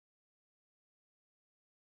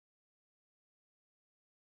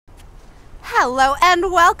Hello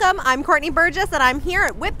and welcome. I'm Courtney Burgess and I'm here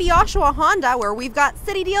at WHITBY Oshawa Honda, where we've got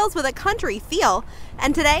city deals with a country feel.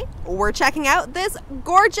 And today we're checking out this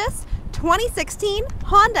gorgeous 2016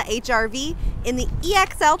 Honda HR-V in the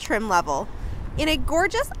EXL trim level in a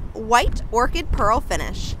gorgeous white orchid pearl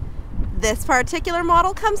finish. This particular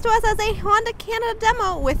model comes to us as a Honda Canada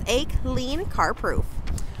demo with a clean car proof.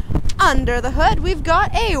 Under the hood, we've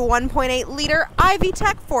got a 1.8 liter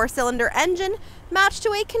IV-Tech 4-cylinder engine matched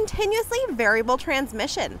to a continuously variable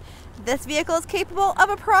transmission. This vehicle is capable of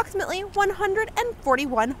approximately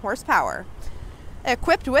 141 horsepower.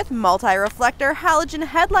 Equipped with multi-reflector halogen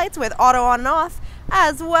headlights with auto on and off,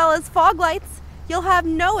 as well as fog lights, you'll have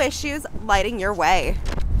no issues lighting your way.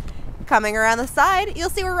 Coming around the side, you'll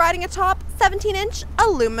see we're riding atop 17-inch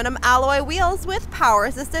aluminum alloy wheels with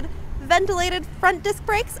power-assisted ventilated front disc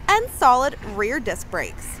brakes and solid rear disc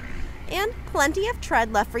brakes, and plenty of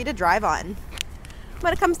tread left for you to drive on.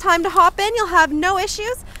 When it comes time to hop in, you'll have no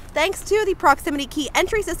issues thanks to the proximity key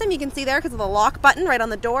entry system. You can see there because of the lock button right on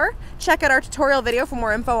the door. Check out our tutorial video for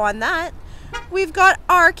more info on that. We've got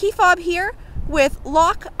our key fob here with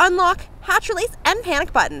lock, unlock, hatch release, and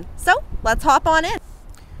panic button. So let's hop on in.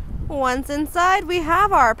 Once inside, we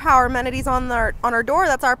have our power amenities on our door.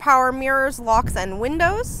 That's our power mirrors, locks, and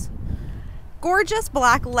windows. Gorgeous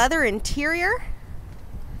black leather interior,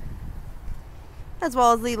 as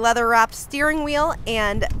well as the leather wrapped steering wheel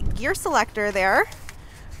and gear selector there.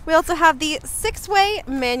 We also have the 6-way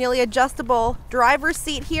manually adjustable driver's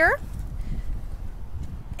seat here.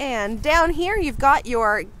 And down here you've got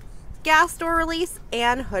your gas door release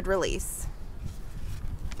and hood release.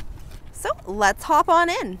 So let's hop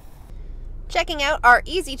on in. Checking out our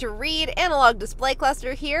easy to read analog display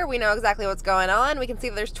cluster here, we know exactly what's going on. We can see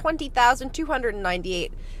that there's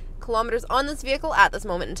 20,298 kilometers on this vehicle at this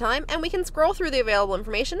moment in time, and we can scroll through the available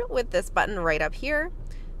information with this button right up here,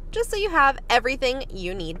 just so you have everything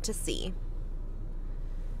you need to see.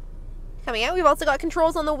 Coming out, we've also got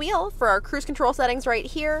controls on the wheel for our cruise control settings right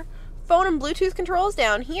here, phone and Bluetooth controls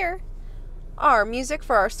down here, our music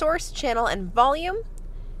for our source, channel, and volume,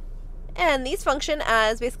 and these function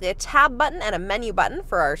as basically a tab button and a menu button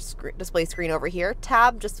for our display screen over here.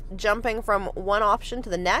 Tab just jumping from one option to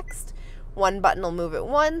the next. One button will move it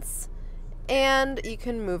once, and you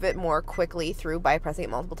can move it more quickly through by pressing it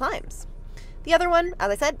multiple times. The other one,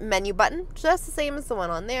 as I said, menu button, just the same as the one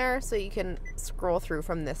on there, so you can scroll through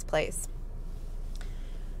from this place.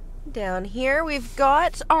 Down here we've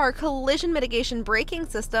got our collision mitigation braking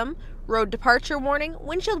system, road departure warning,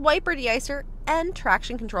 windshield wiper deicer, and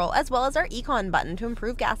traction control, as well as our econ button to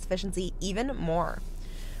improve gas efficiency even more.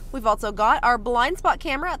 We've also got our blind spot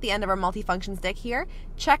camera at the end of our multifunction stick here.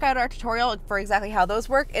 Check out our tutorial for exactly how those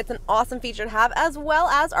work. It's an awesome feature to have, as well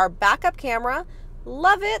as our backup camera.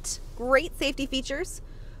 Love it. Great safety features.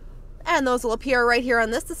 And those will appear right here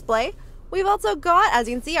on this display. We've also got, as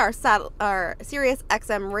you can see, our Sirius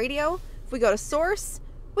XM radio. If we go to source,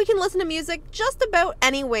 we can listen to music just about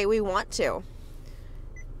any way we want to.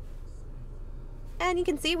 And you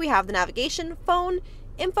can see we have the navigation, phone,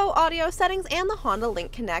 info, audio, settings, and the Honda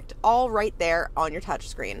Link Connect all right there on your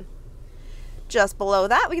touchscreen. Just below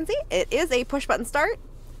that, we can see it is a push button start.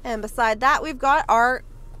 And beside that, we've got our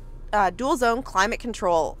dual zone climate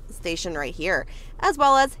control station right here, as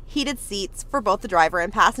well as heated seats for both the driver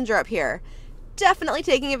and passenger up here. Definitely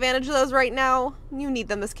taking advantage of those right now. You need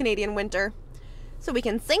them this Canadian winter. So we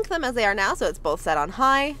can sync them as they are now, so it's both set on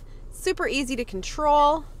high. Super easy to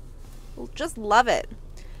control. Just love it.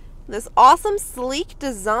 This awesome sleek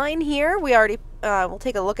design here, we already we'll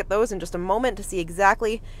take a look at those in just a moment to see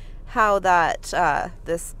exactly how that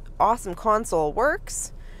this awesome console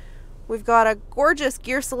works. We've got a gorgeous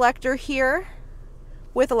gear selector here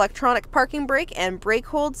with electronic parking brake and brake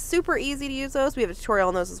hold. Super easy to use those. We have a tutorial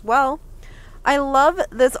on those as well. I love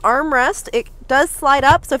this armrest. It does slide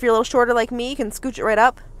up, so if you're a little shorter like me, you can scooch it right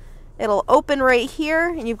up. It'll open right here,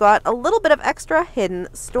 and you've got a little bit of extra hidden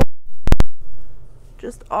storage.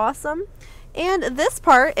 Just awesome. And this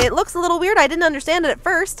part, it looks a little weird. I didn't understand it at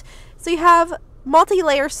first. So you have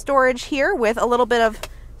multi-layer storage here with a little bit of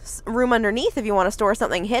room underneath if you want to store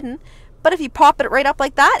something hidden. But if you pop it right up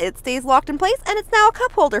like that, it stays locked in place, and it's now a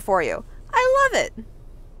cup holder for you. I love it.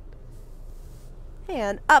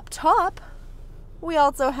 And up top, we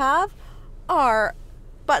also have our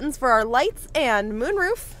buttons for our lights and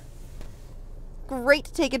moonroof. Great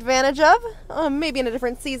to take advantage of, maybe in a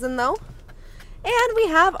different season though. And we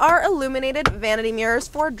have our illuminated vanity mirrors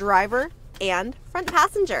for driver and front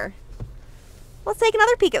passenger. Let's take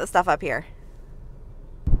another peek at the stuff up here.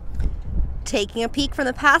 Taking a peek from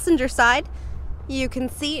the passenger side, you can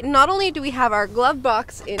see not only do we have our glove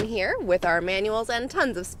box in here with our manuals and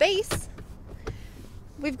tons of space,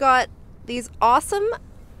 we've got these awesome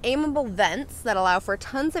aimable vents that allow for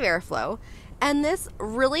tons of airflow, and this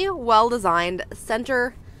really well-designed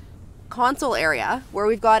center console area where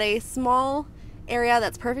we've got a small area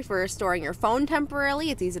that's perfect for storing your phone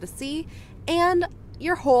temporarily. It's easy to see, and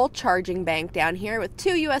your whole charging bank down here with 2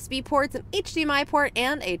 USB ports, an HDMI port,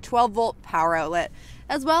 and a 12-volt power outlet,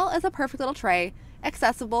 as well as a perfect little tray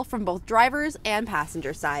accessible from both driver's and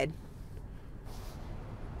passenger side.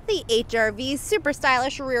 The HRV's super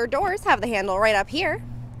stylish rear doors have the handle right up here.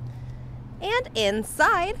 And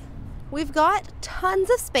inside, we've got tons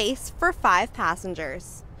of space for 5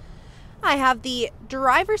 passengers. I have the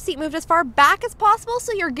driver's seat moved as far back as possible,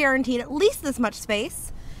 so you're guaranteed at least this much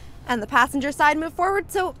space. And the passenger side moved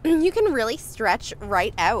forward so you can really stretch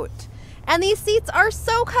right out. And these seats are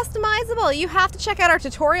so customizable. You have to check out our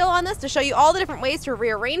tutorial on this to show you all the different ways to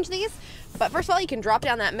rearrange these. But first of all, you can drop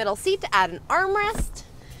down that middle seat to add an armrest.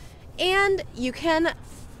 And you can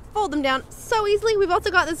fold them down so easily. We've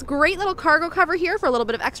also got this great little cargo cover here for a little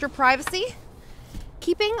bit of extra privacy,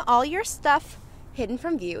 keeping all your stuff hidden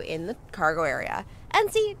from view in the cargo area.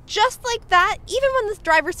 And see, just like that, even when this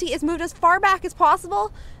driver's seat is moved as far back as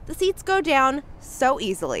possible, the seats go down so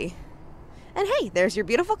easily. And hey, there's your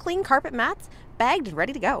beautiful clean carpet mats, bagged and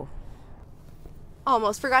ready to go.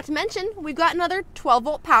 Almost forgot to mention, we've got another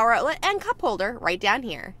 12-volt power outlet and cup holder right down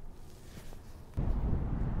here.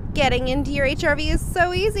 Getting into your HRV is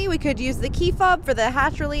so easy. We could use the key fob for the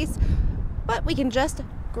hatch release, but we can just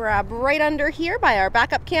grab right under here by our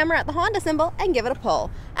backup camera at the Honda symbol and give it a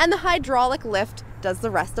pull. And the hydraulic lift does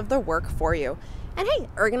the rest of the work for you. And hey,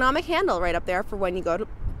 ergonomic handle right up there for when you go to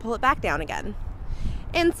pull it back down again.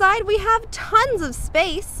 Inside we have tons of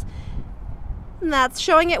space, and that's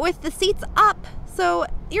showing it with the seats up, so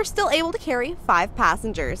you're still able to carry 5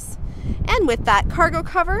 passengers. And with that cargo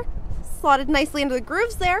cover slotted nicely into the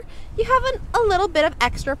grooves there, you have a little bit of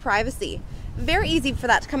extra privacy. Very easy for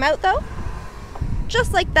that to come out though,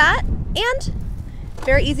 just like that, and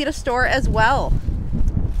very easy to store as well.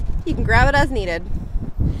 You can grab it as needed.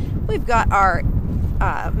 We've got our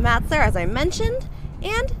mats there, as I mentioned,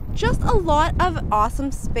 and just a lot of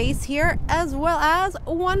awesome space here, as well as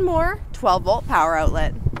one more 12-volt power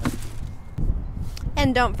outlet.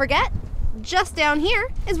 And don't forget, just down here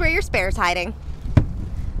is where your spare's hiding,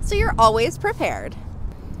 so you're always prepared.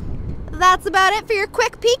 That's about it for your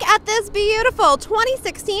quick peek at this beautiful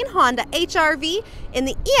 2016 Honda HRV in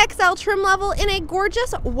the EXL trim level in a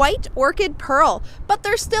gorgeous white orchid pearl. But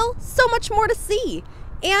there's still so much more to see,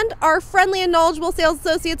 and our friendly and knowledgeable sales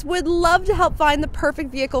associates would love to help find the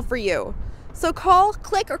perfect vehicle for you. So call,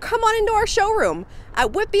 click, or come on into our showroom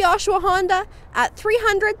at WHITBY Oshawa Honda at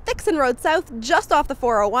 300 Thickson Road South, just off the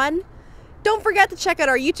 401. Don't forget to check out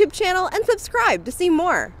our YouTube channel and subscribe to see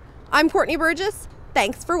more. I'm Courtney Burgess.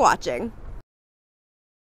 Thanks for watching.